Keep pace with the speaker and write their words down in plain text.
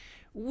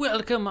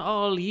Welcome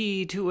all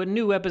ye to a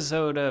new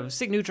episode of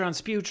Signeutron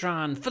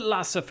Sputron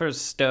Philosopher's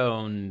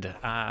Stoned.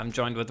 I'm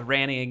joined with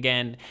Ranny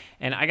again,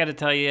 and I gotta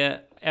tell you,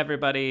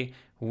 everybody,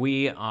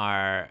 we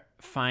are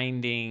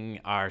finding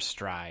our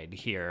stride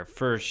here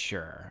for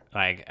sure.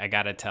 Like, I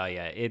gotta tell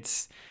you,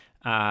 it's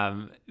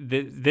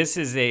this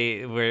is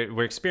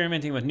we're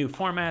experimenting with new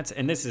formats,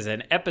 and this is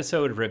an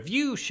episode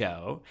review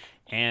show.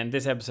 And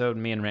this episode,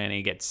 me and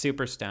Ranny get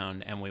super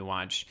stoned, and we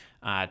watch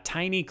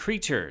Tiny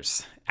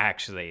Creatures,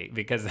 actually,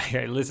 because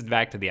I listened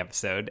back to the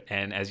episode,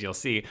 and as you'll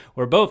see,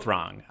 we're both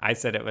wrong. I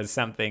said it was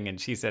something, and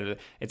she said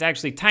it's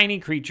actually Tiny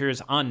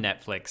Creatures on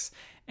Netflix.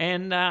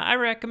 And I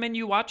recommend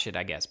you watch it,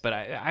 I guess. But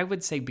I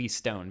would say be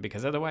stoned,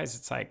 because otherwise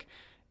it's like,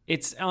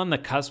 it's on the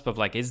cusp of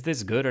like, is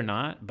this good or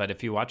not? But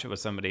if you watch it with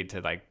somebody to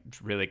like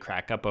really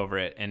crack up over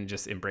it and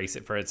just embrace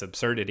it for its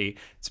absurdity,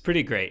 it's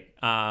pretty great.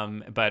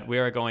 But we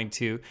are going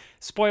to,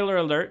 spoiler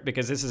alert,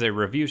 because this is a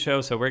review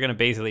show, so we're going to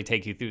basically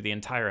take you through the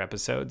entire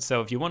episode.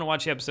 So if you want to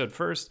watch the episode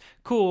first,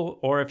 cool.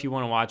 Or if you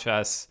want to watch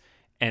us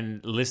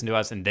and listen to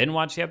us and then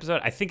watch the episode,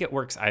 I think it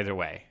works either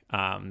way.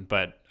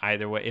 But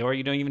either way, or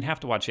you don't even have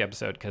to watch the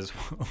episode because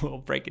we'll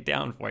break it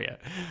down for you.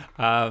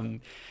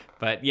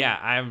 But yeah,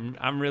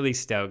 I'm really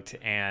stoked,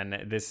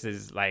 and this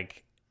is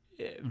like,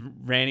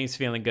 Randy's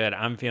feeling good.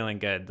 I'm feeling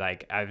good.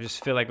 Like, I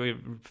just feel like we're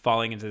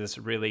falling into this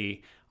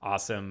really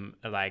awesome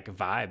like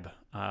vibe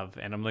of,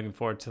 and I'm looking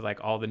forward to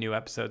like all the new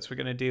episodes we're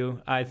gonna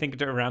do. I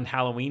think around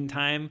Halloween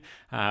time,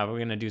 we're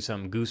gonna do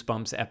some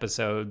Goosebumps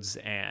episodes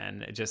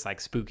and just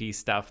like spooky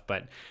stuff.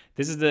 But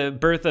this is the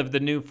birth of the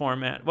new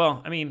format.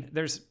 Well, I mean,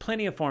 there's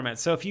plenty of formats.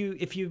 So if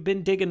you've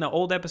been digging the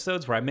old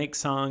episodes where I make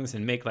songs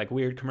and make like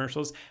weird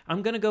commercials,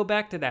 I'm gonna go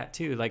back to that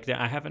too. Like,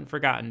 I haven't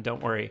forgotten.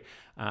 Don't worry.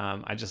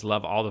 I just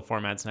love all the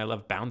formats, and I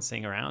love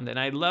bouncing around. And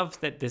I love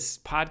that this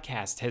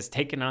podcast has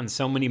taken on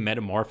so many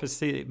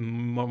morphosize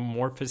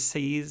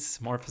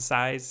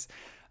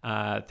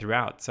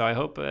throughout. So I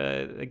hope,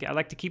 I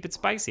like to keep it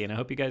spicy, and I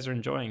hope you guys are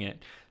enjoying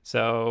it.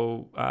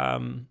 So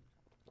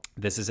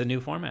this is a new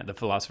format, The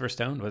Philosopher's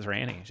Stone with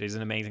Ranny. She's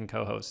an amazing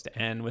co-host.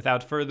 And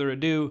without further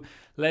ado,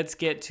 let's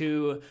get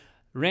to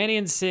Ranny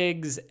and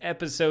Sig's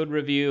episode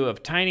review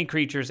of Tiny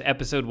Creatures,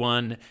 Episode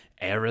 1,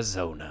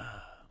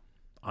 Arizona,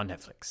 on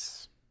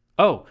Netflix.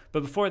 Oh,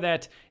 but before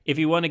that, if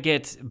you want to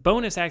get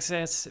bonus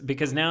access,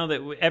 because now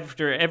that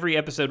after every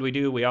episode we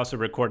do, we also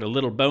record a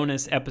little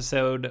bonus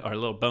episode or a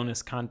little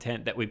bonus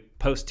content that we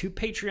post to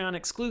Patreon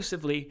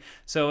exclusively.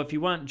 So if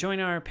you want, join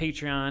our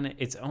Patreon.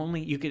 It's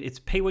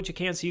pay what you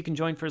can, so you can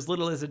join for as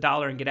little as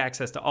 $1 and get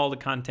access to all the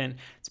content.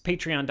 It's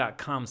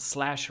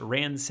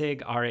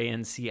patreon.com/rancig,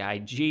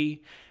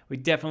 RANCIG. We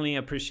definitely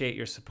appreciate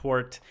your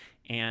support.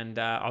 And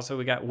also,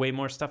 we got way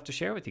more stuff to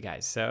share with you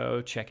guys,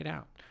 so check it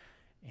out.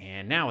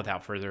 And now,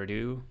 without further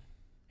ado,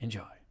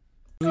 enjoy.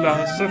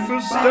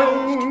 Philosopher's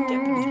Stone.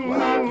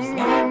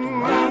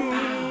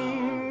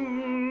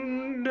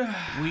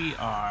 We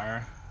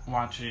are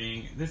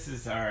watching, this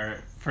is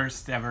our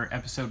first ever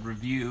episode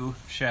review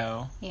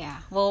show. Yeah,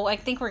 well, I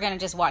think we're going to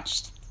just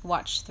watch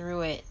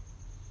through it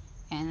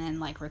and then,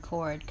 like,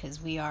 record,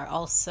 because we are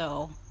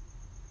also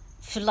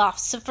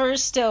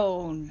Philosopher's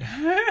Stone.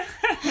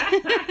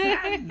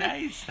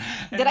 Nice.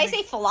 Did I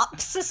say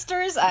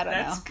Philosopher's? I don't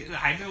know. Good.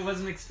 I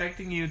wasn't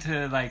expecting you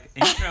to like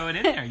intro it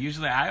in there.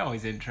 Usually I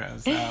always intro,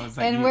 so I was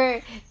like, and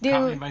we're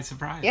caught me by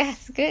surprise.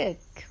 Yes, good,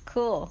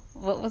 cool.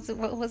 What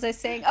was I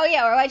saying? Oh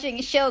yeah, we're watching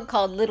a show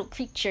called Little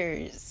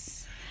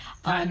Creatures.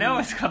 I know,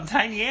 it's called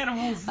Tiny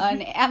Animals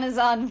on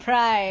Amazon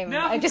Prime.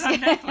 No, it's on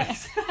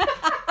Netflix.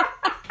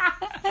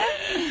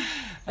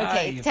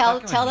 Okay,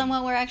 tell them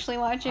what we're actually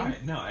watching.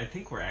 Right, no, I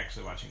think we're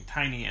actually watching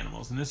Tiny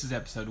Animals, and this is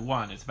episode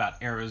 1. It's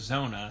about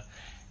Arizona,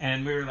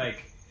 and we were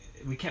like,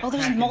 we kept. Oh,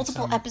 there's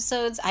multiple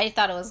episodes. I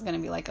thought it was going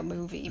to be like a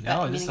movie, but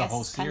no, I mean, this is I a guess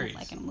whole it's series.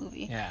 kind of like a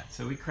movie. Yeah,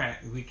 so we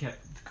kept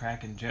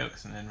cracking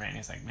jokes, and then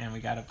Randy's like, "Man, we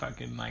gotta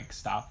fucking like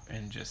stop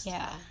and just."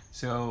 Yeah.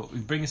 So we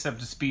bring us up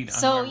to speed.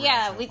 So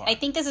yeah, I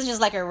think this is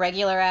just like a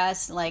regular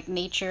ass like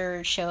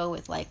nature show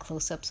with like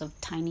close-ups of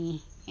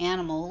tiny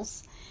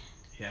animals.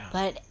 Yeah.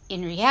 But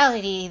in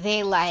reality,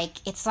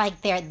 it's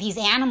like these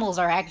animals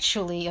are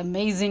actually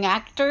amazing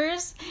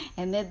actors,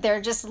 and that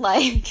they're just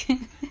like,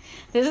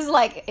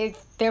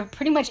 they're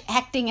pretty much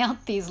acting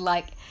out these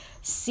like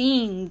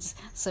scenes.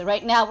 So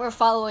right now we're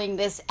following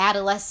this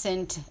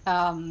adolescent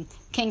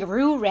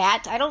kangaroo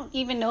rat. I don't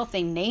even know if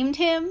they named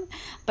him,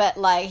 but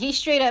like he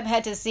straight up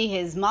had to see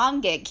his mom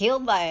get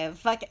killed by a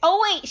fucking.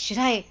 Oh wait, should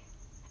I?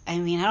 I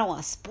mean, I don't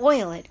want to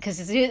spoil it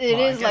because it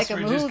is like a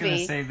movie. Just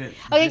gonna say that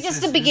okay,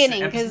 just the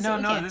beginning. Because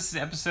this is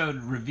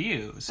episode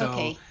review.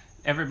 So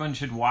everyone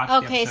should watch.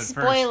 Okay, the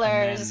episode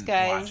spoilers, first and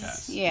guys. Watch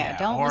us. Yeah,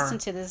 don't listen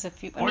to this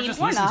if you. Or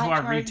just listen to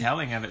our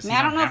retelling of it. So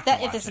I don't know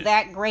if it's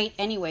that great,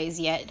 anyways,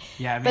 yet.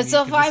 Yeah, I mean, but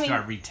so if listen to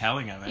our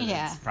retelling of it,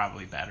 it's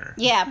probably better.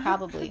 Yeah,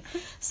 probably.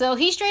 So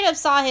he straight up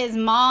saw his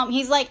mom.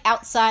 He's like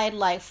outside,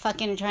 like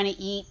fucking trying to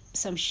eat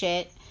some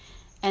shit,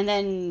 and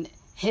then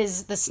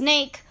the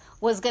snake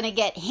was going to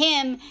get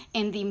him,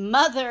 and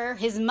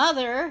his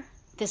mother,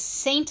 this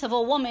saint of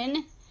a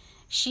woman,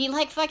 she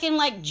like fucking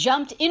like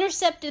jumped,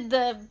 intercepted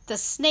the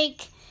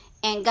snake,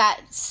 and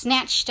got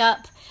snatched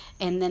up.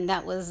 And then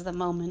that was the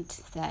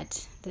moment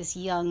that this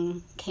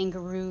young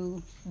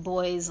kangaroo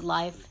boy's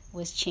life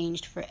was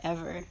changed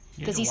forever,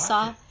 because he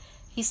saw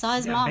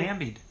his mom.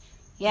 Bambied.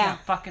 Yeah,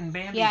 fucking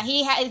Bambi. Yeah,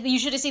 he had. You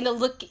should have seen the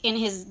look in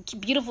his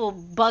beautiful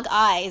bug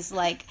eyes,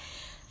 like.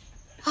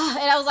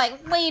 And I was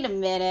like, wait a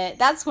minute.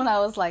 That's when I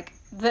was like,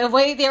 the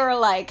way they were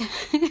like,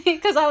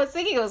 because I was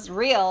thinking it was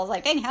real. I was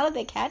like, dang, how did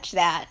they catch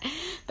that?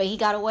 But he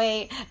got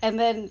away, and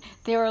then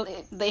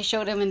they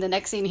showed him in the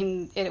next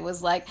scene, and it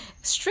was like,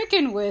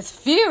 stricken with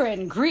fear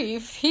and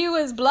grief, he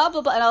was blah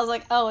blah blah, and I was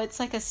like, oh, it's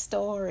like a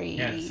story.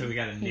 Yeah, so we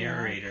got a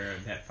narrator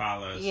that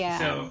follows. Yeah.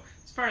 So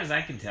as far as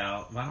I can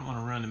tell, I don't want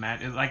to ruin the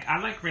magic. Like,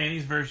 I like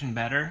Randy's version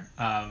better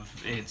of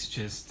it's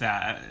just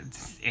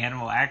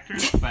animal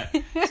actors, but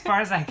as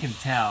far as I can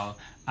tell,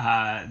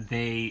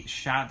 they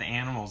shot the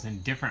animals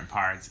in different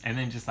parts and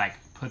then just like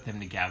put them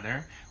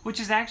together, which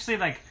is actually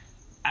like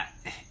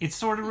it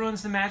sort of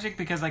ruins the magic,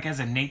 because like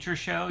as a nature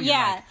show, you're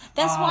like,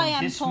 that's why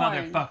I'm this torn.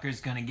 Motherfucker's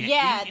gonna get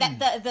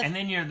eaten. And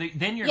then you're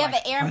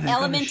like, the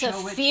element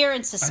of fear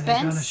and suspense.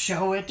 Are they gonna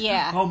show it?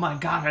 Yeah. Oh my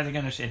god, are they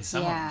gonna? And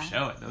some of them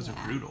show it. Those are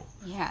brutal.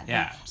 Yeah.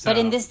 Yeah. But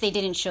in this, they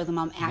didn't show the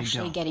mom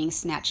actually getting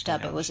snatched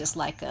up. It was just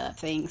like a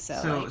thing.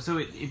 So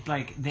it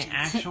like the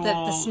actual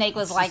the snake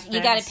was suspense. like,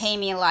 you got to pay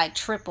me like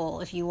triple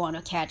if you want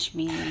to catch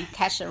me,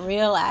 catch the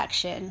real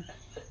action.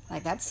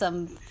 Like, that's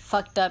some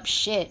fucked up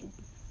shit.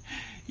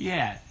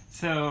 Yeah.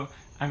 So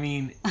I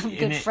mean, I'm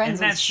good friends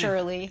with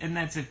Shirley, and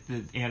that's if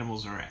the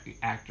animals are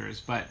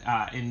actors. But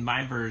in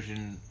my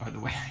version, or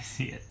the way I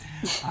see it,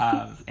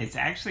 it's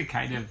actually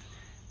kind of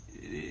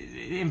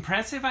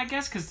impressive, I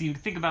guess, because you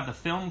think about the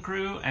film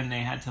crew and they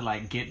had to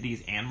like get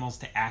these animals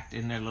to act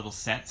in their little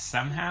sets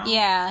somehow.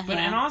 Yeah. But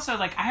and also,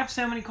 like, I have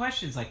so many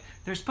questions. Like,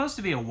 they're supposed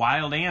to be a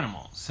wild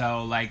animal,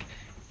 so like,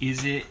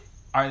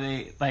 are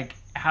they like,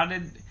 how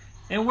did?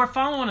 And we're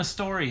following a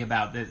story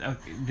about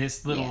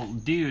this little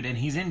dude, and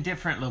he's in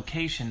different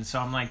locations. So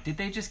I'm like, did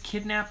they just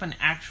kidnap an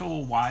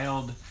actual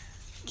wild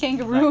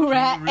kangaroo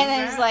rat? And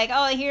then it's like,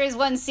 oh, here's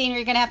one scene where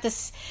you're going to have to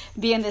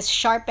be in this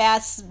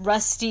sharp-ass,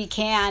 rusty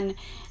can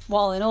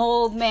while an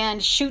old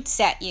man shoots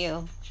at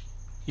you.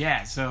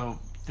 Yeah, so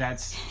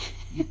that's...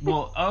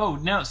 Well, oh,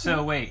 no,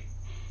 so wait.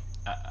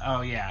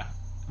 Oh, yeah.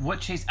 What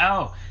chase...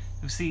 Oh...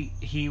 See,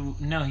 he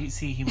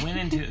went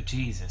into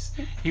Jesus.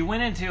 He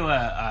went into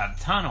a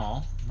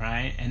tunnel,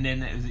 right? And then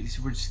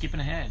we're skipping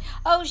ahead.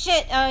 Oh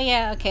shit! Oh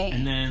yeah, okay.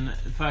 And then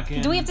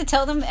fucking. Do we have to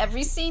tell them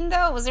every scene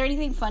though? Was there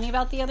anything funny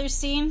about the other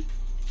scene?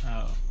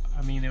 Oh,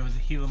 I mean, there was a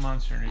Gila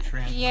monster and a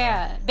tarantula.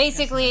 Yeah,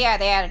 basically,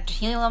 they had a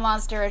Gila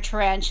monster, a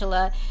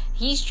tarantula.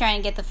 He's trying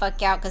to get the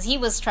fuck out because he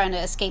was trying to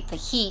escape the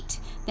heat.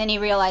 Then he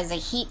realized the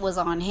heat was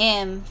on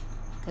him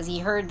because he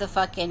heard the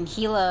fucking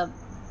Gila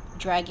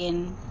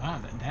dragon. Wow,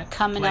 that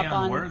coming play up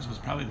on on words was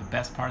probably the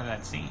best part of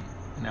that scene,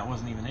 and that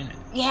wasn't even in it.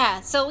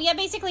 Yeah, so yeah,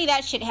 basically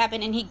that shit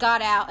happened, and he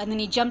got out, and then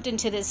he jumped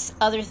into this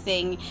other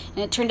thing, and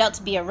it turned out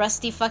to be a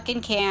rusty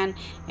fucking can,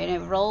 and it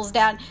rolls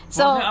down.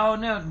 So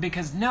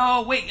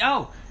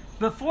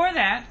before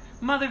that,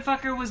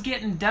 motherfucker was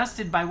getting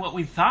dusted by what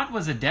we thought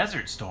was a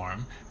desert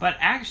storm, but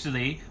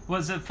actually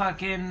was a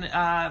fucking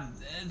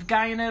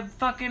guy in a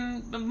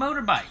fucking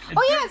motorbike. So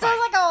it was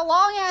like a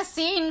long ass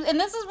scene, and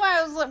this is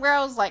where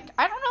I was like,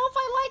 I don't know if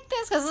I like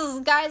this, because this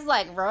guy's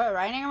like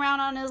riding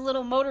around on his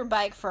little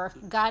motorbike for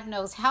God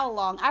knows how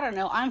long. I don't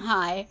know. I'm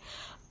high.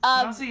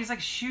 Also, he's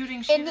like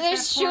shooting and they're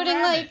shooting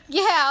like,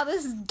 all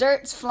this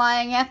dirt's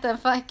flying at the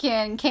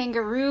fucking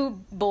kangaroo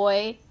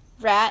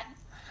rat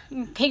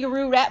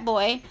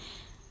boy.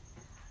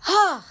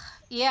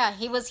 Yeah,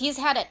 he's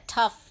had it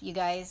tough, you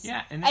guys.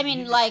 Yeah, and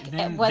then,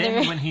 then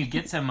when he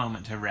gets a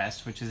moment to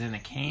rest, which is in a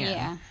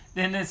can,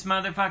 then this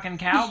motherfucking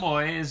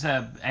cowboy is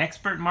a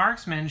expert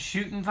marksman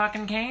shooting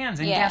fucking cans,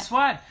 and guess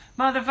what?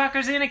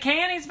 Motherfucker's in a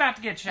can, he's about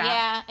to get shot.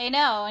 Yeah, I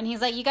know, and he's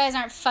like, you guys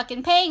aren't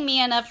fucking paying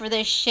me enough for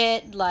this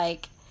shit,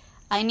 like,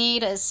 I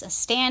need a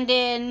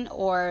stand-in,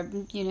 or,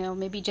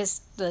 maybe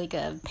just like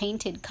a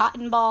painted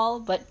cotton ball,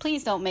 but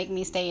please don't make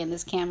me stay in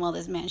this can while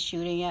this man's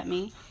shooting at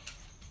me.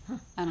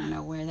 I don't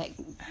know where that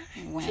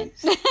went.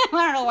 I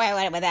don't know why I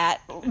went with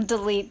that.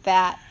 Delete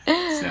that.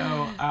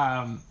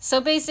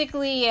 So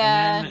basically,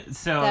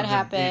 that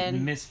happened.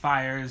 It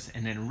misfires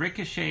and then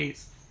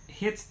ricochets,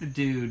 hits the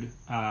dude.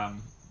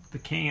 The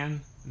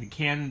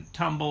can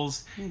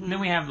tumbles, and then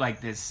we have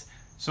like this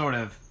sort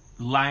of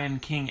Lion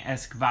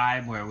King-esque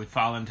vibe where we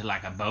fall into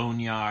like a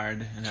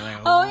boneyard, and they're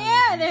like,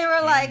 they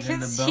were like,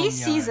 he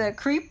sees a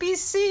creepy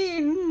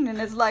scene, and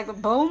it's like the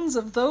bones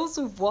of those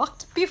who've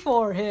walked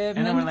before him,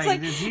 and we're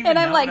like, does he even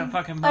know what a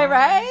fucking bone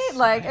right? is?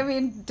 Like, I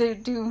mean,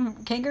 do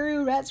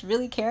kangaroo rats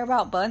really care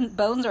about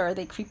bones, or are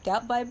they creeped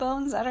out by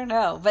bones? I don't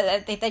know,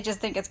 but they just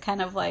think it's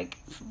kind of like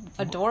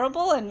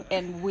adorable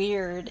and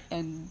weird.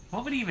 And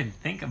what would he even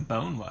think a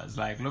bone was?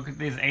 Like, look at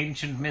these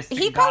ancient mystic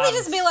He'd gods. probably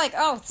just be like,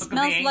 oh, it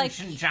smells like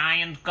ancient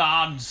giant gods.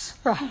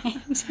 Right.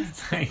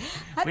 Like,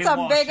 that's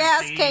a big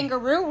ass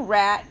kangaroo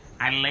rat.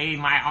 I lay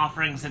my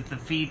offerings at the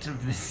feet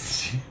of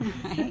this.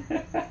 Right.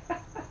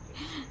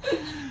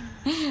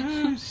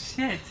 Oh,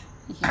 shit.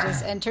 You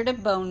just entered a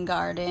bone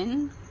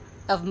garden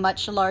of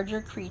much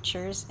larger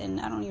creatures, and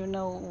I don't even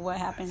know what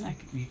happened.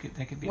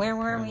 That could be Where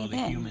like were we parallel to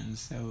then? humans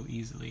so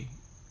easily.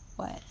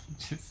 What?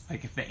 Just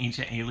like if the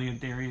ancient alien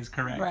theory is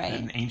correct, Right.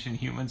 then ancient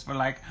humans were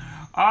like,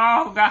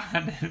 oh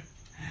god,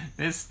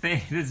 this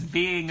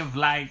being of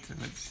light.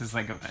 And it's just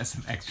like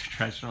some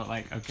extraterrestrial,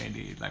 like, okay,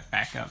 dude, like,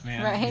 back up, man.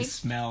 You Right.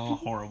 smell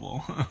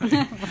horrible.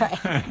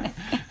 Right.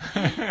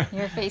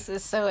 Your face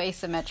is so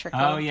asymmetrical.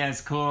 Oh,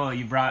 yes, cool.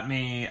 You brought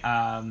me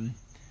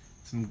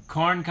some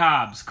corn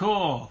cobs.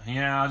 Cool. You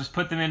know, I'll just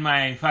put them in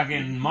my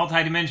fucking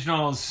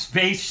multi-dimensional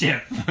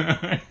spaceship.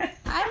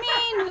 I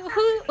mean,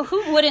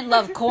 who wouldn't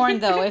love corn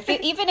though?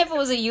 Even if it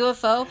was a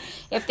UFO,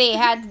 if they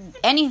had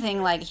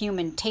anything like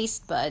human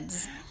taste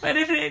buds. But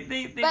if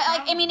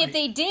if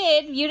they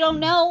did, you don't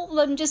know.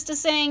 I'm just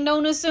saying,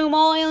 don't assume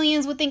all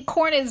aliens would think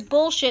corn is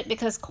bullshit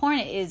because corn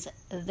is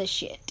the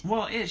shit.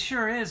 Well, it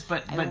sure is,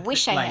 but I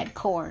wish I had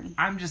corn.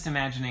 I'm just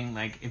imagining,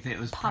 like, if it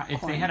was if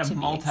Popcorn, they had a to be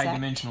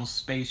multi-dimensional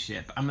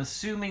spaceship. I'm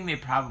assuming they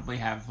probably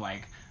have,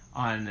 like,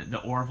 on the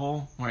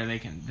Orville where they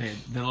can the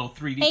little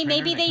 3D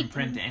printer that can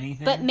print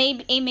anything. But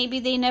maybe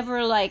they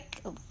never,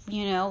 like,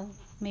 you know,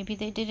 maybe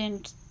they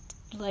didn't,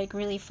 like,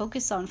 really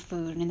focus on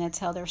food, and that's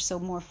how they're so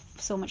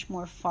much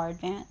more far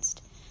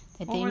advanced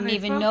that What they were didn't they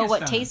even know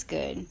what focused on? tastes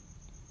good.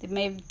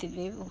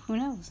 Who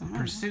knows? I don't know.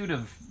 Pursuit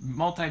of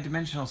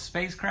multi-dimensional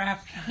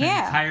spacecraft.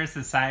 Yeah. An entire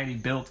society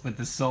built with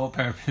the sole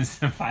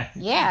purpose of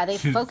finding. Yeah, they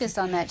focused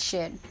on that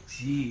shit.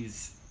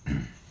 Jeez.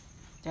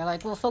 They're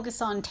like, we'll focus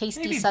on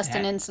tasty Maybe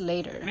sustenance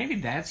later. Maybe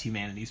that's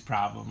humanity's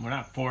problem. We're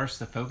not forced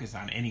to focus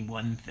on any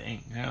one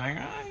thing. They're like,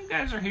 oh, you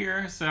guys are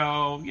here,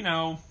 so, you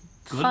know,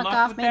 good Fuck luck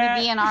off, with maybe that.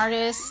 be an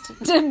artist,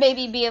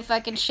 maybe be a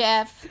fucking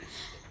chef,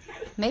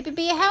 maybe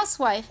be a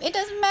housewife. It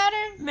doesn't matter.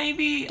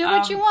 Maybe Do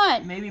what you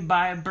want. Maybe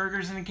buy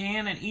burgers in a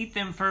can and eat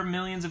them for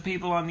millions of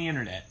people on the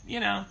internet. You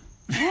know.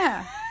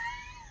 Yeah.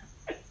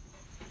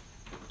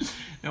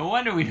 No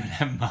wonder we don't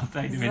have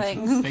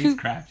multi-dimensional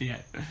spacecraft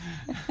yet.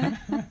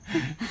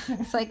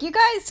 It's like, you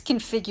guys can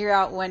figure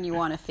out when you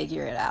want to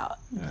figure it out.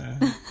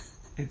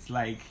 It's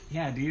like,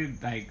 yeah,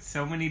 dude, like,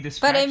 so many But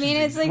distractions. I mean,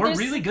 it's like we're there's-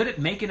 really good at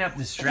making up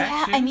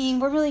distractions. Yeah, I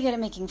mean, we're really good at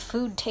making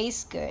food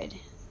taste good.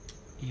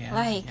 Yeah,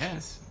 like-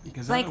 yes.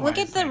 Because Like, look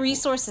at otherwise, the like,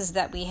 resources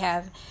that we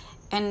have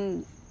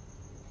and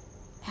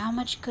how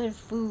much good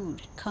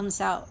food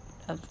comes out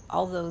of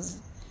all those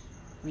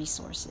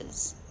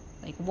resources.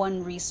 Like,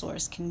 one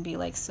resource can be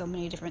like so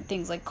many different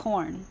things, like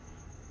corn.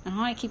 I don't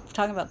want to keep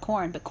talking about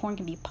corn, but corn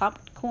can be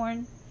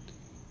popcorn.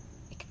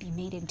 It could be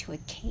made into a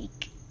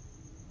cake.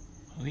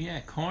 Oh yeah,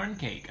 corn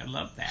cake. I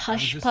love that. Hush I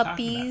was just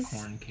puppies. talking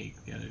about corn cake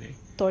the other day.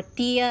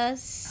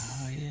 Tortillas.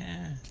 Oh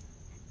yeah.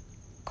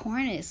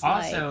 Corn is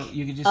Also, like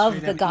you could just of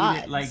straight the up gods.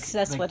 eat it like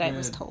That's like what I the-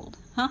 was told.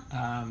 Huh?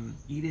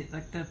 Eat it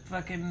like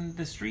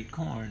the street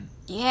corn.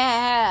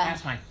 Yeah.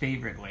 That's my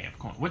favorite way of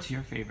corn. What's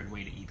your favorite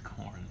way to eat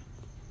corn?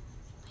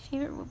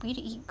 Favorite way to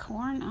eat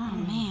corn? Oh,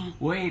 man.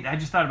 Wait, I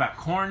just thought about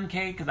corn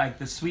cake, like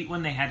the sweet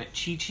one they had at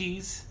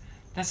Chi-Chi's.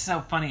 That's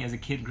so funny. As a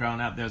kid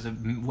growing up, there was a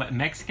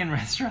Mexican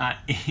restaurant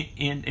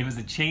it was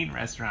a chain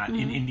restaurant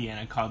in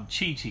Indiana called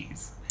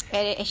Chi-Chi's.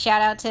 A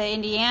shout out to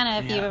Indiana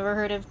if Yeah. you've ever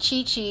heard of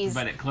Chi-Chi's.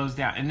 But it closed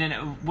down. And then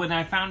when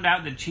I found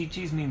out that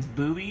Chi-Chi's means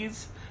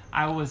boobies,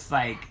 I was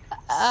like,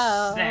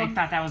 Oh. I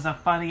thought that was the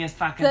funniest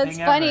fucking That's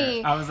thing funny.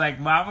 ever. I was like,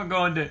 Mama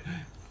going to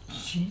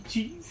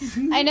Chi-Chi's?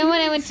 I know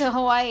when I went to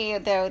Hawaii,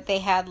 they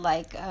had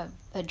like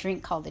a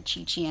drink called the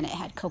Chi-Chi, and it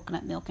had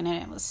coconut milk in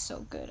it. It was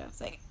so good. I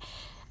was like,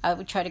 I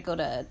would try to go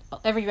to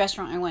every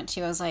restaurant I went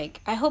to. I was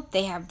like, I hope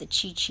they have the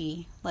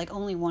Chi-Chi. Like,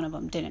 only one of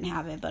them didn't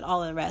have it, but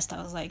all of the rest,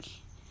 I was like,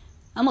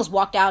 I almost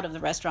walked out of the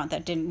restaurant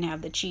that didn't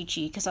have the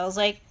Chi-Chi because I was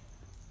like,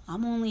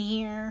 I'm only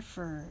here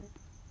for,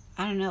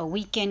 I don't know, a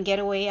weekend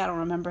getaway. I don't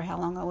remember how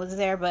long I was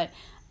there, but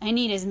I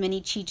need as many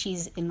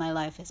Chi-Chis in my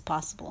life as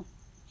possible.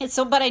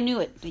 But I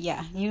knew it.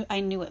 Yeah, I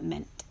knew it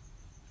meant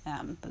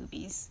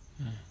boobies,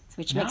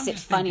 which Now makes I'm it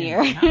just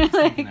funnier. Thinking, now I'm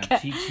thinking of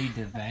Chi-Chi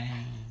DeVane.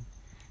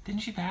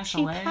 Didn't she pass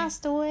She away?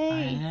 passed away.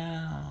 I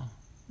know.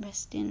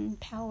 Rest in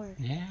power.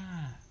 Yeah,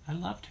 I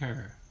loved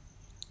her.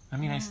 I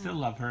mean, I still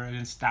love her. I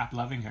didn't stop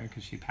loving her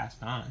because she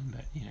passed on,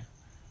 but, you know,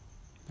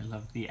 I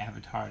love the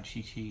avatar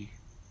Chi-Chi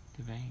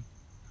DeVane.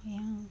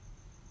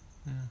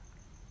 Yeah.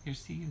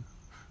 Here's to you.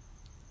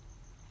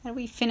 How do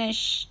we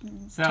finish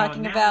So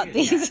talking now about we-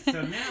 these? yeah,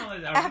 so now, are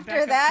we After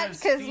back up that, to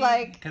 'cause, speed?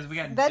 like, 'Cause we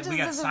got that just got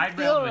doesn't side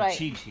feel railed right.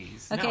 with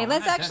Chi-Chi's. Okay, No,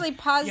 let's we're not actually done.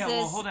 pause Yeah,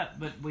 well, this. hold up.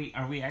 But wait,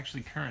 are we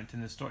actually current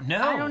in the story?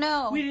 No, I don't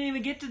know. We didn't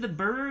even get to the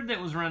bird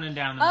that was running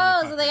down. The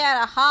Oh, so they motherfucker.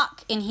 had a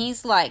hawk, and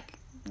he's like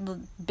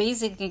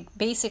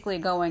basically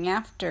going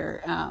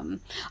after.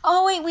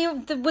 Oh wait,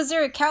 was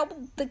there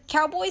the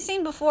cowboy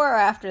scene before or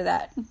after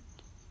that?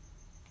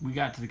 We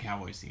got to the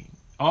cowboy scene.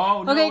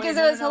 Oh, no. Okay, because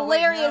it was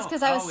hilarious no.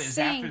 because I was it's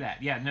saying. after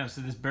that. Yeah, no, so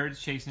this bird's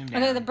chasing him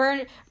down. Okay,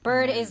 the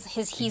bird is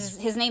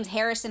his name's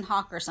Harrison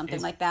Hawk or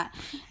something like that,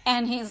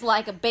 and he's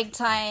like a big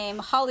time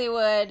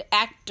Hollywood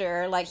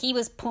actor. Like he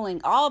was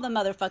pulling all the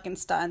motherfucking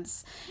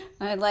stunts,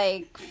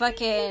 like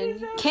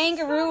fucking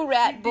Kangaroo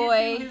Rat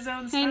Boy. He did his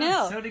own I stunts.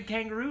 know. So did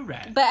Kangaroo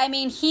Rat. But I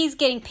mean, he's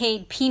getting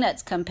paid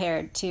peanuts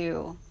compared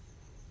to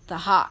the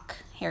Hawk,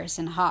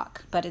 Harrison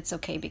Hawk. But it's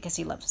okay because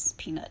he loves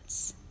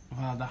peanuts.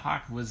 Well, the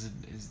Hawk is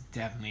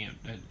definitely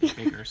a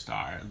bigger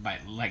star,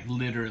 like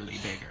literally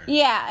bigger.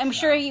 Yeah, I'm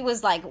sure he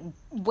was like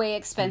way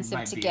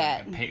expensive to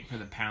get. Like pay for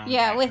the pound.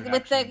 Yeah, with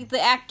the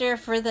actor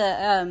for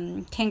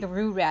the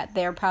Kangaroo Rat,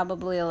 they're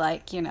probably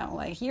like, you know,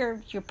 like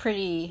you're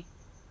pretty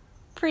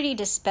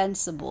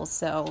dispensable.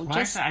 So well,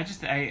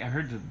 I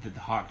heard that the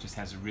Hawk just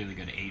has a really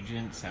good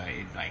agent, so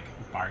it like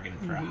bargained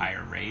for a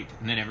higher rate,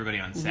 and then everybody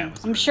on set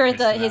was. I'm sure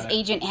his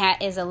agent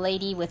hat is a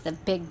lady with a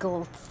big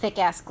thick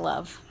ass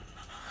glove.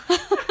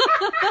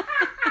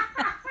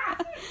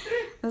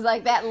 It was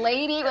like that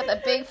lady with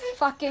a big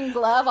fucking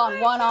glove on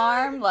one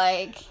arm,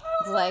 like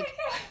it's like,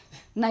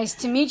 nice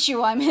to meet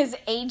you, I'm his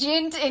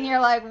agent, and you're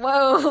like,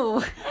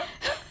 whoa.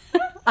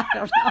 I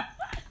don't know.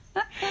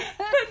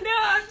 No,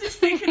 I'm just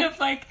thinking of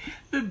like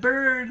the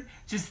bird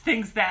just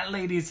thinks that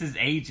lady's his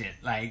agent,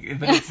 like,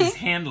 but it's his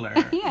handler.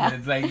 Yeah.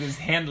 It's like this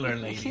handler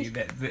lady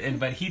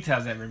but he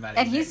tells everybody.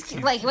 And he's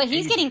like, what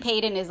he's getting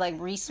paid in is like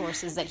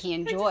resources that he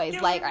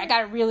enjoys. Like, I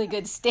got a really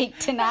good steak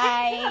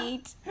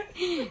tonight.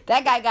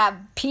 That guy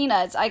got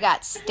peanuts. I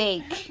got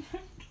steak.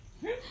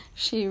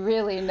 She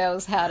really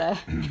knows how to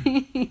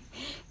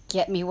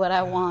get me what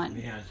I want.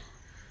 Yeah.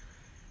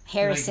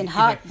 Harrison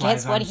Hawk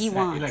gets what he set.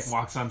 wants. He like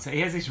walks on set.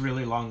 He has these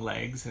really long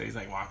legs, so he's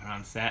like walking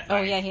on set. Oh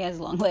like, yeah, he has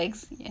long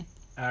legs. Yeah.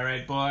 All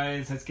right,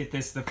 boys, let's get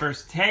this the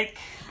first take,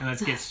 and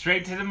let's get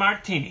straight to the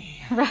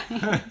martini.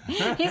 Right.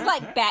 He's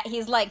like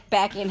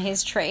back in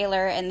his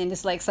trailer, and then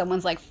just like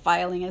someone's like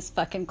filing his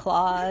fucking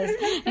claws,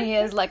 and he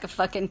has like a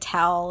fucking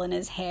towel in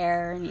his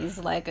hair, and he's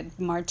like a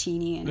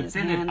martini in his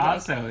hand. But then it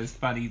also is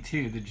funny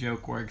too. The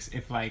joke works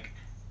if like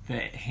the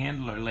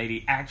handler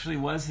lady actually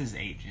was his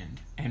agent,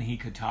 and he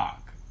could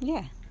talk.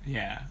 Yeah.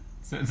 Yeah.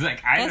 So it's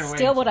like either That's way,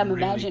 still it's what I'm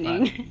really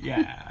imagining. funny.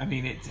 Yeah, I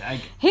mean it's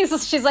like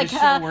she's like this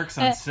show works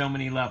on so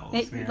many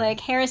levels. Man. Like,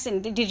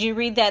 Harrison, did you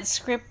read that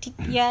script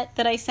yet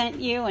that I sent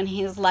you? And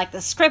he's like,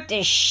 the script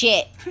is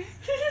shit.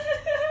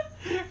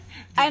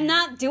 I'm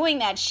not doing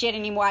that shit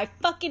anymore. I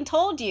fucking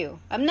told you.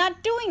 I'm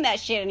not doing that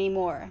shit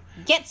anymore.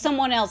 Get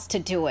someone else to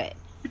do it.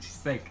 It's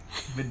just like,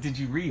 but did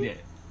you read it?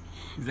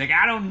 He's like,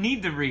 I don't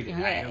need to read it.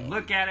 I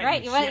look at it.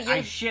 Right,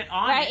 I shit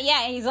on it.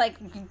 Yeah, he's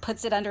like,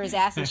 puts it under his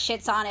ass and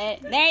shits on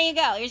it. There you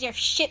go. Here's your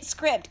shit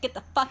script. Get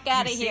the fuck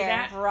out of here,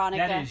 that?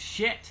 Veronica. That is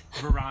shit,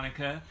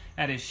 Veronica.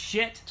 That is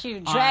shit. You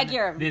drag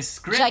your this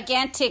script.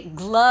 gigantic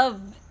glove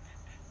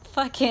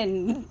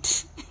fucking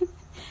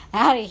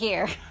out of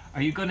here.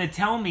 Are you going to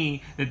tell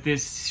me that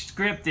this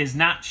script is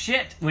not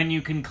shit when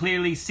you can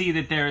clearly see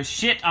that there is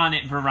shit on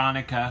it,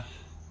 Veronica?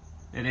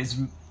 That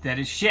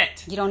is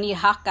shit. You don't need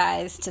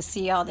Hawkeyes to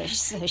see all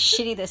this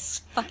shitty this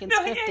fucking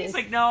script is. He's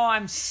like, no,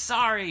 I'm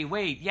sorry.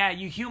 Wait, yeah,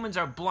 you humans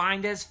are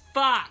blind as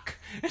fuck.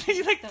 And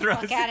he like throws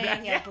fuck it out of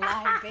back. here, you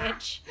blind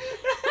bitch.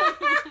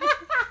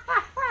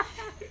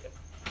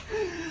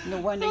 No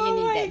wonder you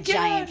need that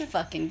giant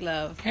fucking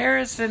glove.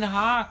 Harrison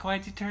Hawk,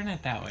 why'd you turn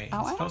it that way? Oh,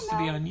 It's supposed to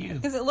be on you.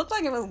 Because it looked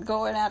like it was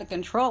going out of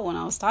control when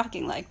I was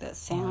talking like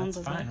this. That's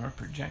fine. We're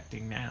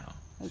projecting now.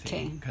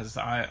 Okay. Because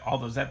all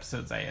those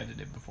episodes I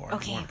edited before.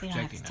 Okay, we don't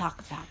have to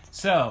talk about this.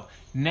 So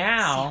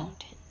now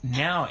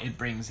it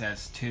brings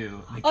us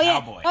to the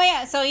cowboy. Yeah. Oh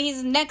yeah. So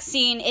he's next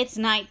scene. It's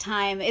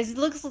nighttime. It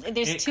looks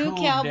there's two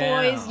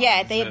cowboys. Down,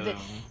 Yeah.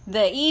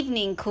 The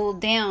evening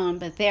cooled down,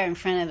 but they're in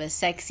front of a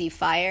sexy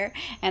fire.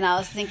 And I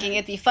was thinking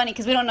it'd be funny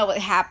because we don't know what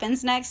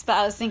happens next. But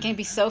I was thinking it'd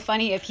be so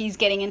funny if he's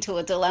getting into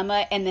a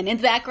dilemma, and then in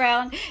the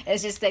background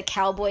it's just the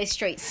cowboy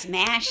straight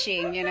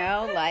smashing. You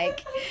know,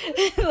 like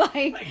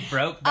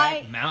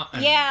Brokeback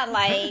Mountain. Yeah,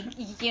 like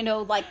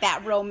like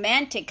that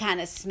romantic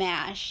kind of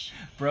smash.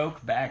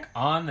 Brokeback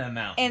on the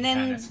mountain. And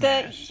then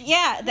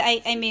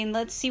I mean,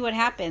 let's see what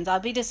happens. I'll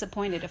be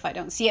disappointed if I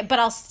don't see it, but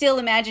I'll still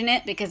imagine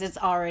it because it's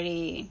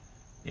already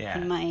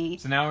in my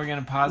So now we're going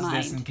to pause mind.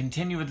 this and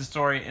continue with the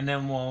story, and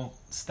then we'll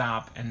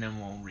stop, and then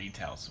we'll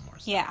retell some more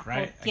stuff,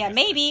 right?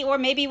 Maybe, or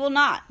maybe we'll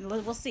not.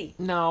 We'll see.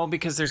 No,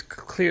 because there's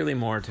clearly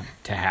more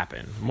to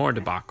happen. More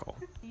debacle.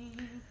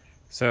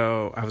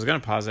 So I was going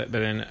to pause it, but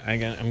then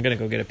I'm going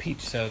to go get a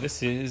peach. So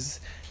this is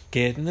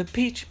Getting the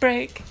Peach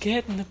Break.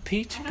 Getting the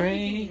Peach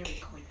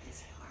Break.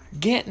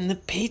 Getting the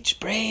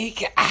peach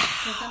break.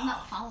 Ah. Because I'm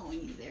not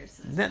following you there.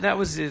 So That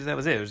was it. It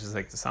was just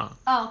like the song.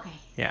 Oh, okay.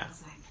 Yeah.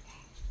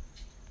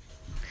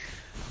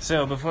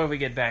 So before we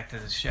get back to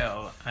the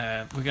show,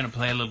 we're gonna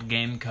play a little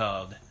game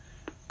called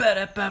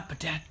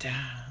Ba-da-ba-ba-da-da.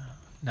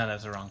 No,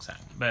 that's the wrong song.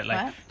 But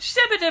like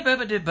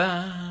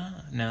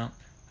no. How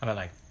about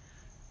like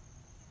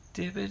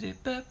Okay,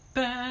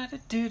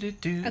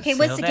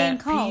 what's the game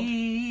called?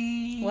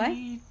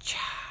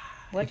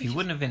 What? If you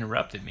wouldn't have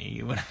interrupted me,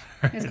 you would have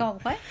heard. It's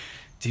called what?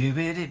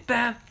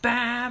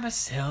 Doobity-bap-bap,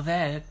 sell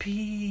that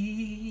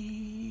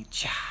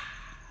peach.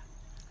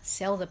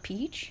 Sell the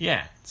peach?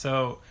 Yeah,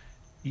 so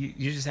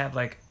you just have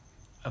like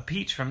a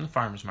peach from the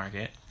farmer's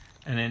market,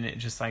 and then it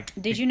just like...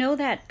 Did you know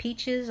that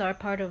peaches are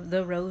part of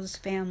the rose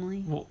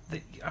family? Well,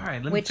 all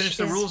right, let me finish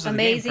the rules of the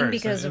game first. Which is amazing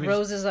because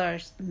roses are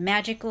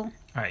magical.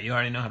 All right, you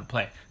already know how to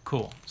play.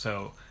 Cool.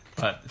 So,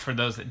 but for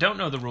those that don't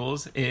know the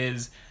rules,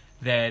 is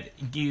that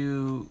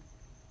you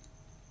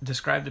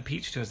describe the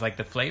peach to us like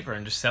the flavor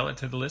and just sell it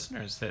to the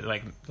listeners. That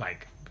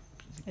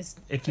It's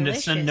if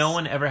delicious. no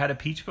one ever had a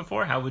peach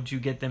before, how would you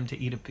get them to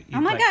eat a peach? Oh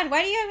my God,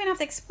 why do you even have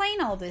to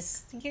explain all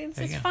this?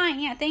 It's fine.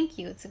 Yeah, thank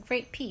you. It's a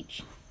great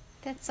peach.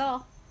 That's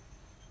all.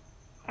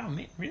 Oh,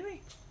 man,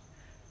 really?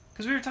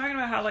 Because we were talking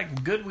about how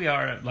like good we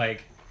are at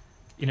like,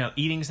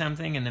 eating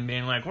something and then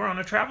being like, we're on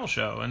a travel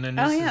show. And then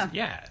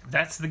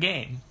that's the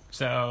game.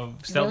 So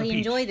sell the peach. I really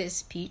enjoy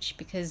this peach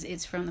because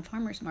it's from the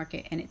farmer's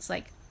market and it's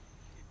like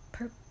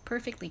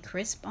perfectly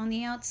crisp on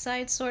the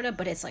outside, sort of,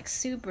 but it's like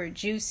super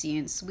juicy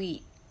and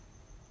sweet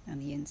on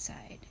the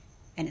inside,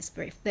 and it's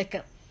very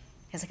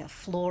has like a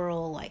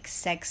floral, like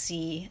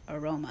sexy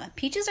aroma.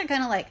 Peaches are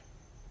kind of like,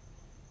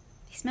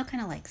 they smell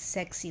kind of like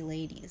sexy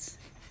ladies.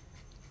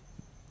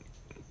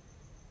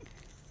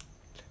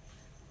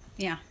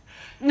 Yeah.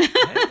 You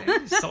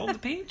sold the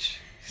peach.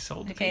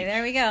 Okay,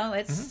 there we go.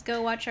 Let's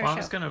go watch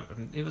our show.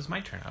 It was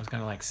my turn. I was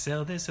gonna like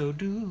sell this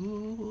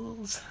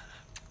O'Doul's.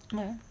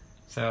 Yeah.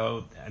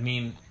 So I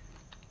mean,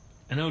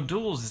 an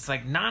O'Doul's, it's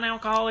like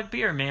non-alcoholic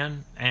beer,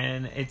 man,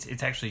 and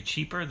it's actually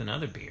cheaper than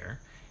other beer,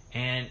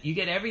 and you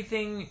get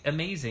everything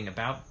amazing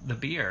about the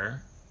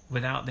beer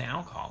without the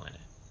alcohol in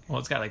it. Well,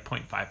 it's got like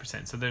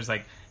 0.5%, so there's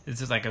like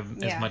this is like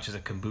as much as a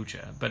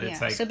kombucha, but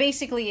it's like, so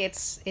basically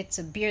it's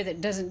a beer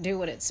that doesn't do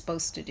what it's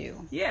supposed to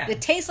do. Yeah,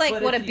 it tastes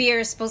like what a beer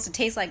is supposed to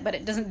taste like, but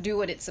it doesn't do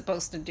what it's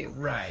supposed to do.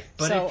 Right,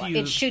 but so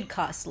it should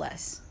cost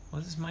less.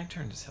 Well, this is my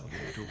turn to sell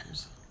the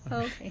O'Doul's.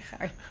 Okay,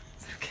 sorry.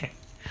 Okay,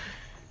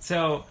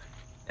 so.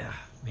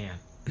 Man.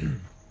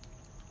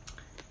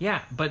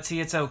 Yeah, but see,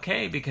 it's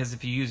okay because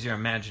if you use your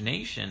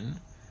imagination,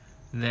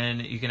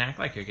 then you can act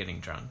like you're getting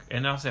drunk.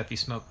 And also, if you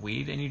smoke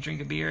weed and you drink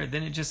a beer,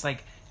 then it just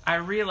like, I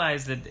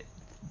realize that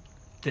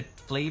the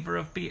flavor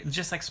of beer,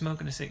 just like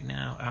smoking a cig.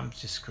 Now, I'm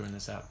just screwing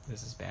this up.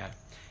 This is bad.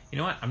 You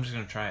know what? I'm just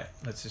going to try it.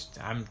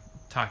 I'm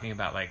talking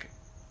about like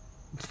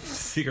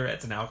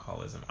cigarettes and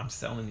alcoholism. I'm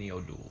selling the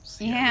O'Doul's.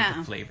 With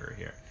the flavor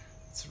here.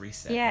 Let's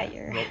reset. Yeah,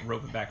 you're...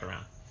 Rope it back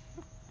around.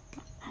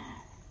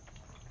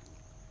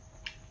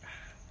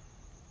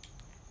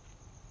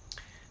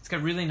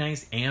 Got really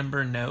nice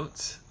amber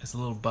notes. It's a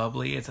little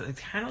bubbly. It's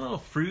kind of a little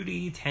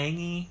fruity,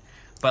 tangy,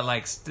 but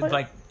it's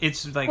like.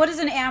 What does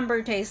an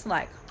amber taste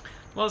like?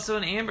 Well, so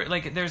an amber,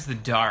 like there's the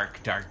dark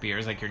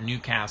beers, like your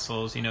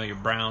Newcastles, your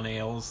brown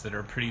ales that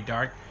are pretty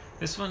dark.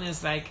 This one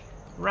is like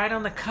right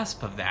on the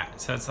cusp of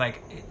that. So it's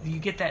like you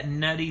get that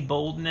nutty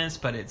boldness,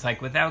 but it's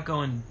like without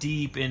going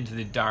deep into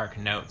the dark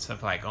notes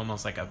of like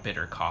almost like a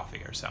bitter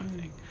coffee or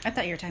something. I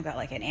thought you were talking about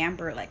like an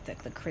amber, like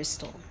the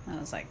crystal. I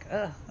was like,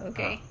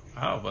 okay.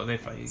 Well,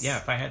 if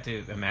I had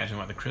to imagine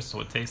what the crystal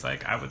would taste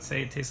like, I would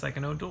say it tastes like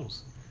an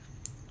O'Doul's.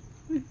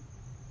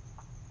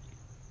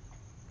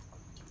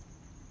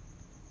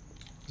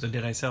 So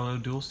did I sell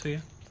O'Doul's to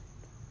you?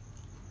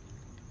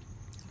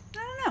 I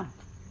don't know.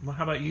 Well,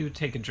 how about you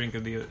take a drink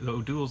of the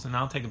O'Doul's and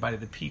I'll take a bite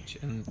of the peach.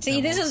 And see,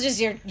 this is just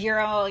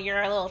your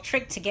little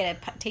trick to get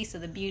a taste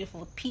of the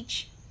beautiful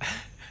peach.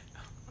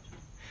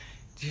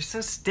 You're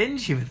so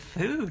stingy with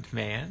food,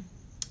 man.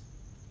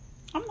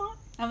 I'm not.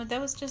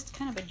 That was just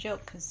kind of a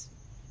joke because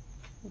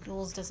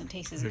O'Doul's doesn't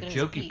taste as good as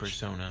a peach. Jokey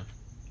persona.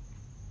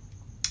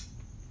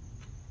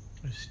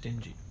 You're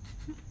stingy.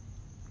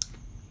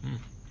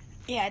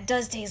 Yeah, it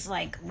does taste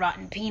like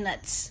rotten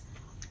peanuts.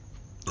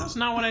 That's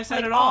not what I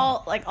said at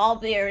all. Like all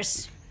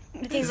beers.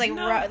 It tastes like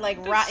rotten.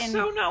 That's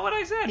so not what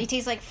I said. It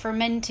tastes like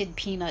fermented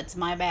peanuts.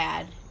 My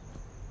bad.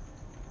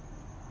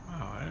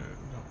 Wow, I don't know.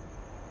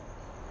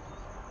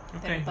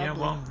 Okay, yeah,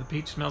 well, the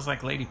peach smells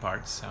like lady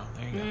parts, so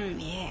there you go.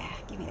 Yeah,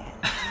 give me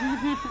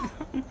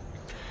that.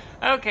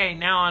 Okay,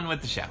 now on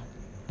with the show.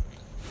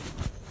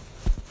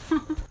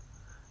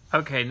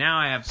 Okay, now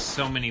I have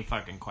so many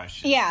fucking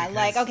questions.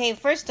 Yeah, okay,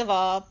 first of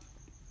all...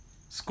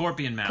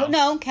 Scorpion mouse.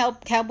 No,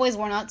 cowboys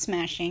were not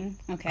smashing.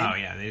 Okay. Oh,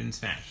 yeah, they didn't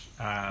smash.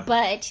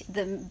 But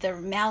the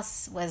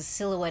mouse was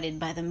silhouetted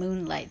by the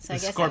moonlight, so I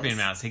guess Scorpion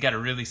mouse, he got a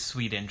really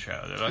sweet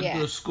intro. They're like,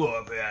 the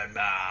Scorpion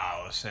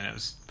mouse, and it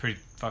was pretty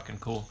fucking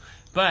cool.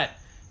 But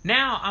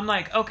now I'm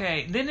like,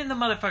 okay, then in the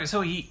motherfucker, so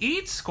he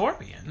eats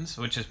scorpions,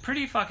 which is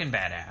pretty fucking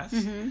badass.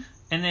 Mm-hmm.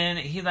 And then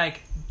he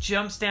like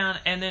jumps down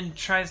and then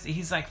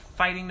he's like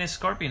fighting this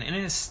scorpion, and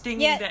it is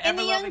stinging the and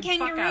the young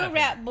kangaroo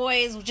rat boy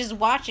is just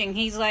watching.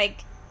 He's like,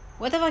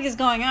 what the fuck is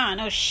going on?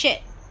 Oh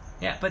shit.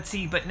 Yeah,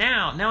 but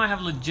now I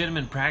have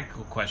legitimate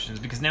practical questions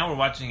because now we're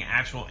watching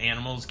actual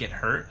animals get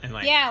hurt and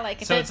like Yeah,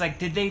 like so it's like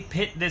did they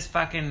pit this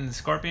fucking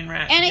scorpion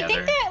rat and together I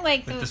think that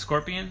like with the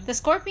scorpion? the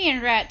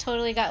scorpion rat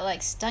totally got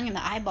like stung in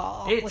the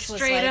eyeball. It which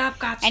was straight like, up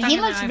got stung and he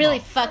in the looks really eyeball.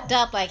 fucked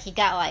up. Like he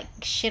got like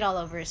shit all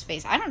over his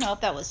face. I don't know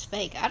if that was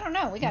fake. I don't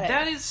know. We got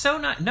That is so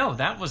not. No,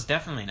 that was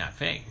definitely not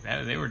fake.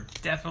 They were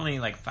definitely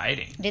like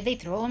fighting. Did they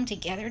throw them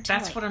together?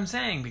 That's what I'm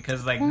saying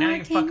because like now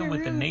you're fucking with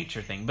the kangaroo.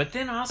 nature thing, but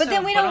then also But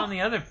then we put don't- on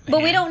the other. But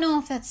we hand- don't know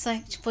if that's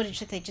like footage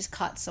that they just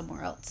caught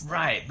somewhere else.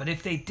 Right, but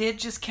if they did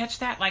just catch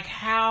that, like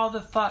how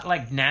the fuck,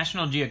 like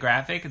National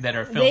Geographic that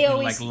are They filming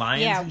always like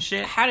lions yeah. and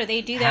shit. How do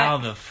they do that? How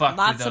the fuck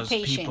Lots do those of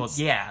patience. people?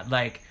 Yeah,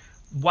 like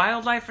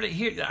wildlife.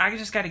 Here, I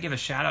just got to give a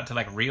shout out to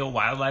like real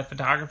wildlife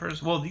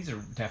photographers. Well, these are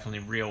definitely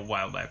real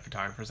wildlife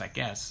photographers, I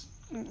guess.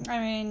 I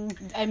mean,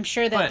 I'm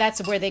sure that But-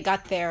 that's where they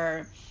got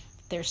their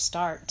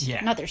start.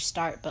 Yeah. Not their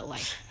start, but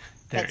like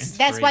Their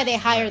that's why they inspiration,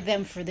 hired right.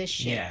 them for this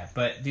shit. Yeah,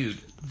 but dude,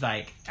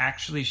 like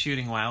actually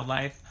shooting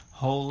wildlife,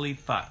 holy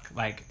fuck!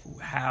 Like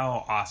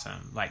how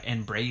awesome, like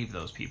and brave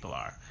those people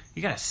are.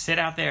 You gotta sit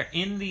out there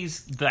in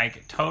these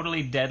like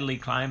totally deadly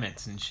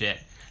climates and shit,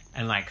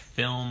 and like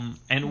film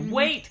and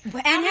wait, And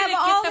I'm have gonna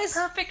all get this- the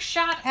perfect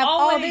shot. Have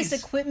always. all this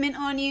equipment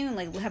on you and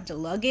like have to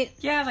lug it.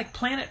 Yeah, like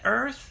Planet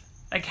Earth.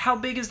 Like how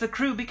big is the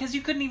crew? Because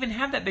you couldn't even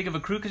have that big of a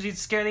crew because you'd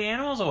scare the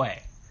animals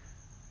away.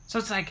 So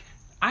it's like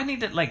I need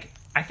to like.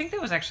 I think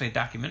there was actually a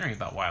documentary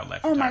about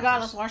wildlife. Oh my god,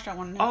 photographers. let's watch that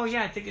one. Oh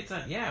yeah, I think it's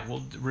yeah,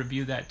 we'll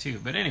review that too.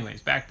 But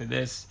anyways, back to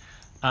this.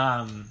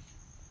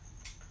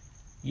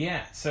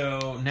 Yeah,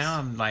 so now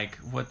I'm like,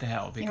 what the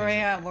hell? Because,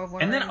 we're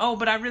and then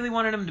but I really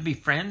wanted them to be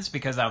friends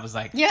because I was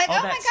like, yeah, oh,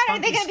 oh my that god,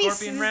 are they spunky gonna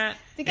scorpion be rat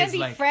they're gonna is be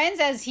like, friends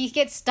as he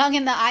gets stung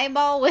in the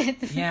eyeball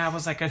with? yeah, I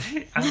was like,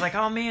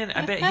 oh man,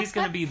 I bet he's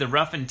gonna be the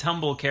rough and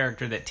tumble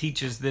character that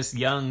teaches this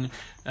young,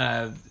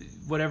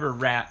 whatever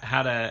rat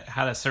how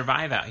to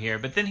survive out here.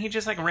 But then he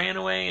just like ran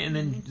away and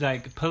then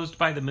like posed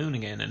by the moon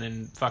again and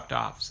then fucked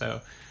off.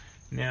 So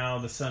now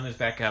the sun is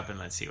back up and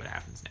let's see what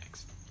happens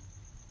next.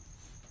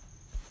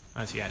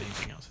 Unless you had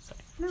anything else to say.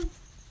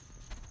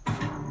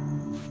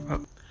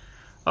 No.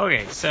 Oh.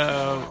 Okay,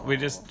 so we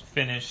just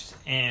finished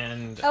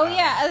and Oh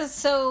yeah,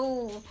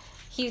 so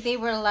they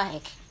were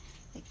like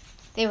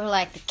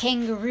the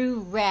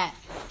kangaroo rat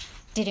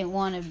didn't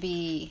want to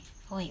be.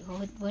 Wait,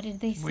 what did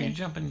they say? well, you're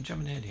jumping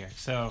ahead here.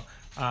 So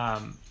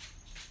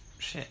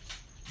shit.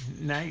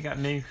 Now you got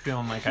me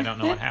feeling like I don't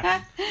know what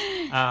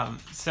happened.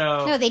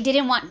 So No, they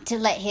didn't want to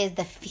let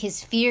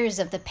his fears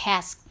of the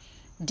past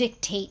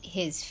dictate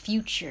his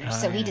future,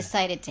 so he yeah.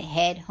 decided to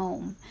head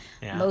home,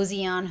 Yeah.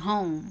 mosey on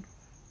home.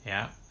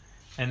 Yeah,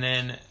 and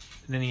then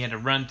he had to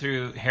run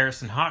through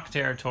Harrison Hawk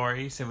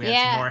territory. So we had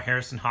Yeah. some more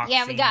Harrison Hawk.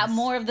 Yeah, we got scenes.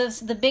 more of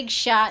the big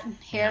shot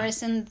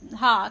Harrison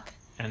Hawk.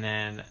 And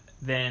then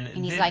he's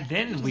then, like-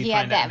 then we he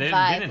had find out that then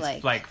vibe,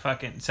 it's like-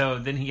 fucking. So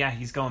then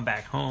he's going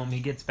back home. He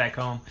gets back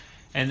home,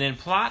 and then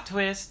plot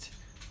twist.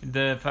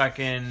 The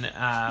fucking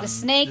The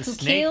snake who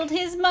killed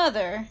his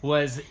mother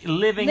was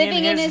living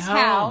in his home.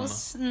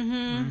 house.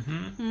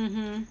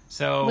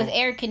 So With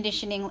air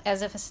conditioning,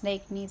 as if a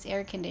snake needs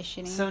air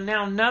conditioning. So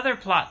now another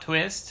plot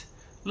twist.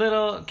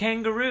 Little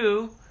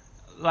kangaroo,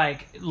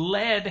 like,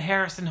 led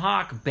Harrison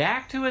Hawk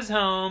back to his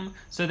home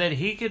so that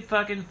he could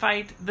fucking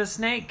fight the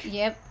snake.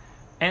 Yep.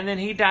 And then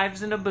he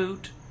dives in a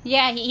boot.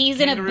 Yeah, he's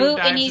in a Kangaroo boot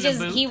and dives in a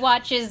boot. he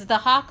watches the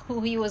hawk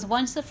who he was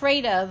once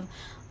afraid of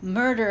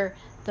murder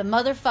the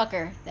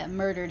motherfucker that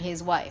murdered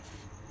his wife.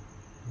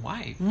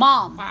 Wife?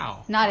 Mom.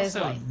 Wow. Not his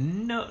Also, wife.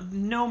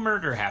 No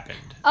murder happened.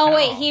 Oh at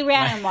wait, all. he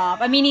ran Like, him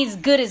off. I mean, he's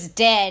good as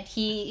dead.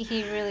 He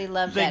really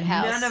loved like, that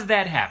house. none of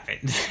that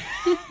happened.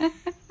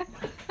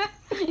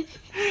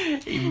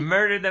 He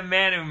murdered the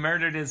man who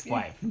murdered his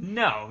wife.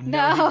 No, he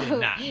did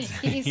not.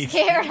 he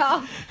scared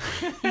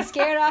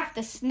off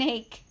the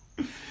snake.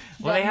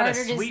 Well, they that had a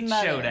murdered his sweet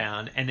mother.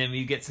 showdown, and then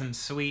you get some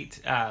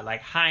sweet,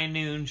 like high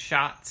noon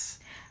shots.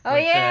 Oh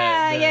with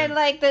yeah,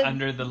 like the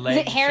under the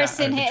leg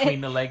Harrison shot, or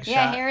between the leg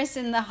yeah, shot.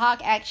 Harrison the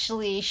hawk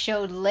actually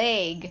showed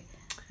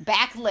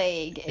back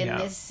leg in Yeah.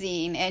 this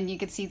scene, and you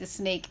could see the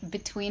snake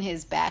between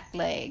his back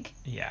leg.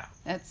 Yeah.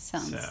 That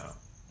sounds So,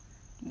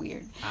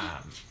 weird.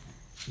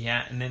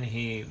 yeah, and then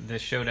the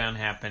showdown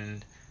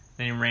happened.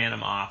 Then he ran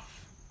him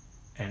off,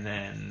 and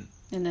then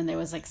there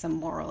was like some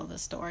moral of the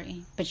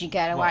story, but you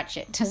gotta What? watch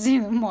it to see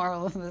the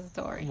moral of the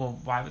story. well,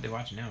 why would they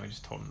watch it now? We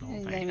just told them the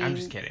whole I thing. mean, I'm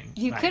just kidding.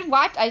 You Like, could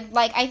watch.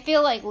 I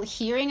feel like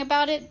hearing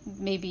about it,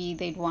 maybe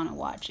they'd want to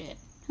watch it.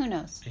 Who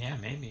knows? Yeah,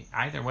 maybe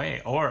either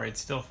way, or it's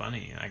still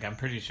funny. Like I'm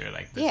pretty sure,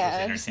 like this was Yeah,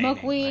 entertaining.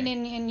 smoke weed like,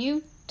 and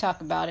you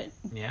talk about it.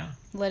 yeah,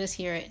 Let us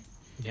hear it.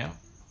 yeah,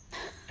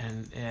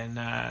 and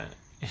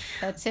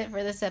That's it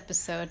for this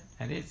episode.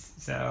 that is.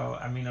 So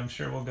I mean, I'm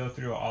sure we'll go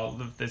through all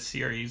of this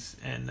series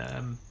and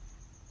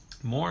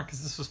more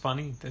because this was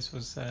funny. This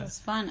was It was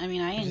fun. I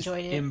mean, I just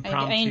enjoyed it. I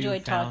impromptu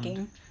enjoyed found-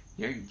 talking.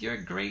 You're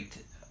a great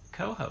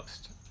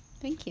co-host.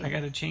 Thank you. I got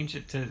to change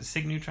it to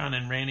Sig Neutron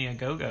and Randy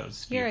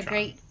Agogo's. You're a Sputron.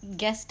 great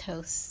guest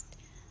host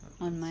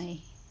on my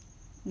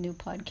new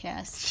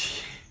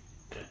podcast.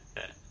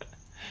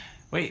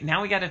 Wait,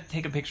 now we got to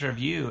take a picture of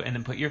you and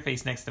then put your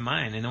face next to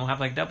mine, and then we'll have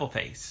like double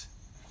face.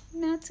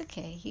 No, it's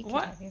okay. You can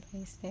What? have your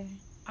face there.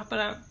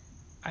 But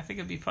I think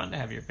it'd be fun to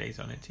have your face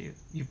on it too.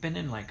 You've been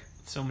in like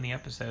so many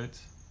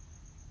episodes.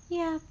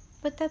 Yeah,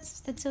 but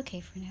that's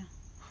okay for now.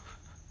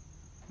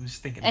 I'm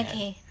just thinking ahead.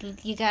 Okay,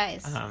 you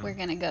guys, we're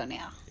gonna go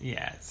now.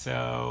 Yeah,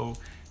 so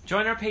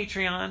join our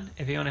Patreon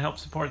if you want to help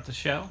support the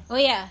show. Oh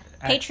yeah,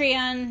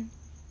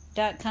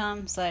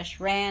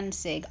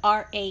 patreon.com/rancig,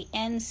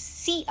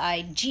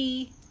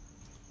 RANCIG.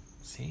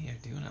 See, you're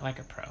doing it like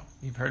a pro.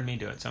 You've heard me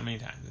do it so many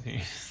times. You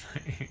just,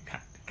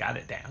 got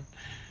it down.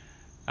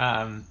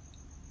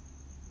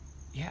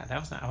 Yeah, that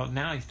was not. Oh,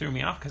 now you threw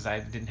me off because I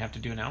didn't have to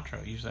do an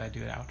outro. Usually I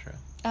do an outro.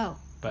 Oh.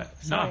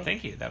 But sorry. no,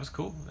 thank you. That was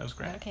cool. That was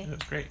great. Okay. That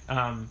was great.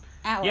 Ow,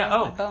 yeah.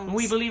 my bones.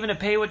 We believe in a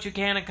pay what you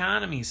can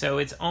economy, so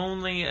it's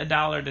only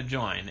 $1 to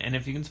join, and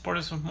if you can support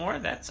us with more,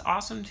 that's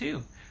awesome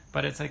too.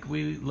 But it's like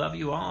we love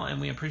you all and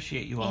we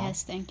appreciate you all.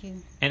 Yes, thank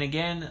you. And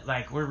again,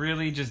 like we're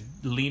really just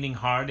leaning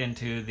hard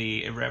into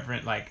the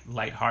irreverent, like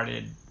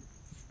lighthearted,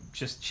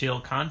 just chill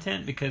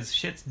content because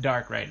shit's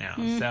dark right now.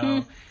 Mm-hmm.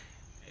 So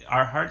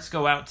our hearts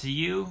go out to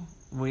you.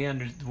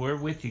 We're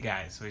with you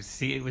guys. We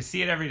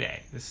see it every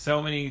day. There's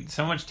so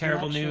much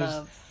terrible Much news.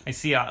 love. I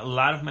see a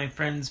lot of my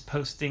friends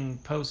posting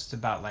posts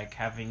about like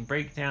having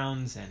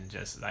breakdowns and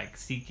just like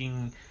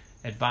seeking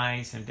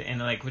advice and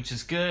like, which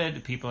is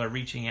good. People are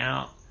reaching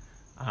out,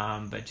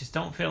 but just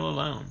don't feel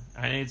alone.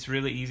 I mean, it's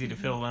really easy to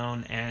feel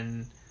alone,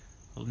 and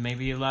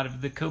maybe a lot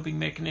of the coping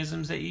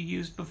mechanisms that you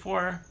used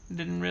before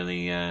didn't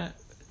really.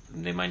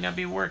 They might not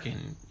be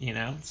working.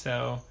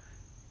 So.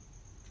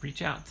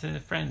 Reach out to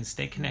friends.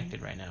 Stay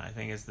connected right now. I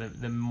think is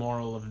the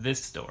moral of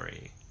this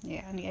story.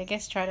 Yeah, and I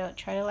guess try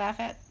to laugh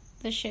at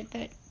the shit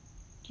that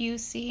you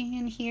see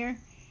and hear.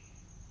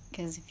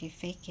 Because if you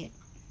fake it,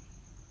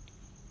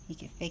 you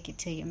can fake it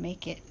till you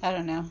make it. I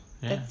don't know.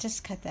 Yeah.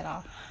 Just cut that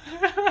off.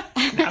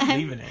 I'm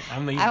leaving it.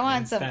 I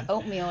want some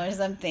oatmeal or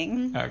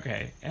something.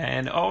 Okay,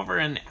 and over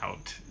and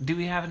out. Do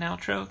we have an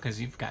outro? Because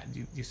you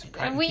keep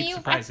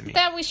surprising me. I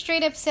thought we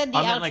straight up said the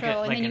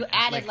outro, and then you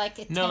added a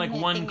 10-minute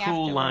one thing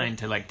cool afterward. line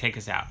to like take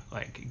us out,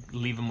 like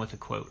leave them with a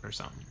quote or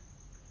something.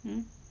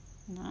 No,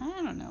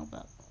 I don't know,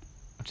 but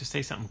Or just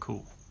say something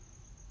cool.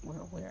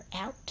 we're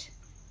out,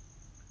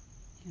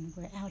 and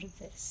we're out of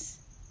this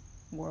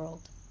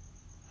world.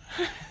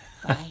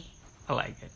 Bye. I like it.